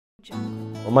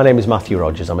Well, my name is Matthew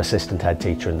Rogers. I'm assistant head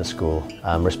teacher in the school.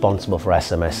 I'm responsible for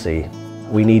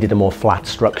SMSC. We needed a more flat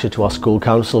structure to our school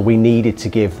council. We needed to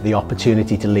give the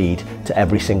opportunity to lead to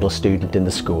every single student in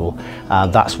the school.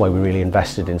 That's why we really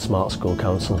invested in Smart School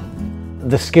Council.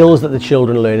 The skills that the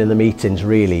children learn in the meetings,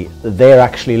 really, they're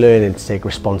actually learning to take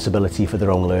responsibility for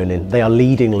their own learning. They are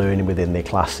leading learning within their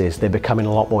classes. They're becoming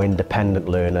a lot more independent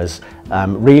learners.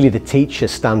 Really, the teacher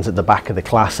stands at the back of the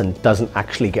class and doesn't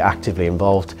actually get actively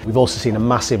involved. We've also seen a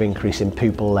massive increase in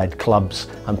pupil-led clubs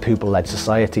and pupil-led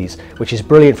societies, which is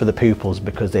brilliant for the pupils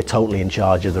because they're totally in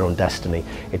charge of their own destiny.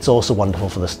 It's also wonderful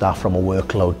for the staff from a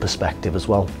workload perspective as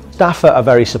well. Staff are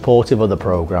very supportive of the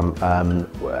programme.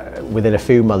 Within a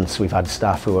few months we've had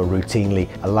staff who are routinely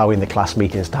allowing the class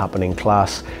meetings to happen in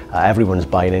class. Everyone's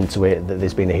buying into it.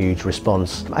 There's been a huge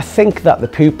response. I think that the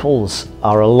pupils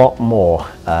are a lot more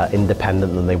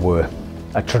independent than they were.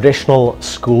 A traditional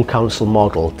school council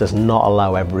model does not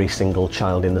allow every single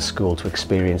child in the school to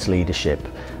experience leadership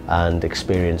and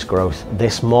experience growth.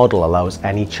 This model allows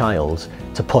any child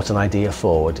to put an idea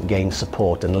forward, gain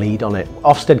support and lead on it.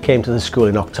 Ofsted came to the school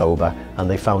in October and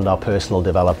they found our personal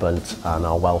development and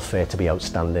our welfare to be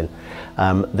outstanding.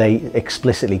 They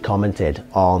explicitly commented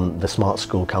on the Smart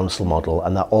School Council model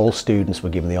and that all students were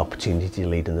given the opportunity to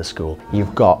lead in the school.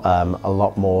 You've got a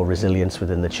lot more resilience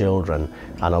within the children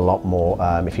and a lot more,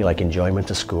 if you like, enjoyment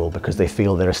of school because they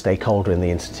feel they're a stakeholder in the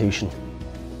institution.